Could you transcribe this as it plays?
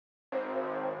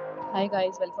Hi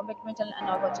guys, welcome back to my channel and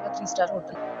now watching a 3-star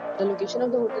hotel. The location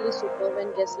of the hotel is superb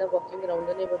and guests love walking around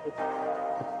the neighborhood.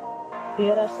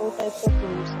 There are 4 types of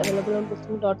rooms available on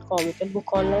booking.com. You can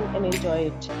book online and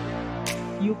enjoy it.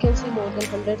 You can see more than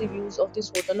 100 reviews of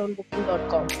this hotel on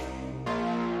booking.com.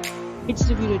 Its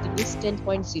review rating is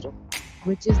 10.0,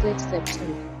 which is the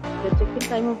exception. The check-in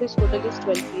time of this hotel is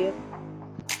 12 p.m.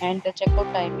 and the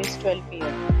check-out time is 12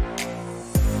 p.m.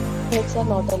 Pets are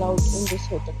not allowed in this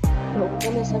hotel. The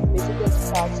hotel has some basic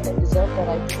cards that reserve the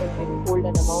right to hold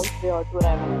an amount prior to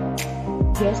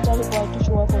arrival. Guests are required to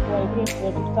show a photo ID and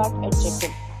credit card at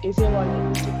check-in. If you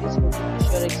want to visit this hotel,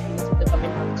 share your experience in the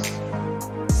comment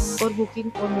box. For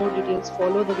booking or more details,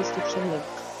 follow the description link.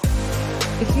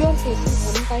 If you are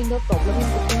facing any kind of problem in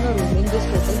booking a room in this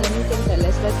hotel, then you can tell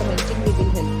us by commenting. We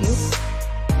will help you.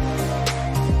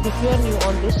 If you are new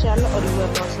on this channel or you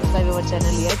have not subscribed our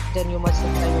channel yet, then you must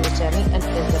subscribe our channel and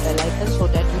press the bell icon so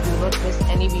that you do not miss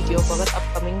any video of our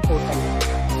upcoming hotel.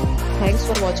 Thanks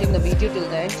for watching the video till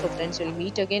the end. So friends, we'll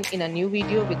meet again in a new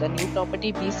video with a new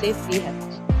property. Be safe, be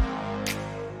happy.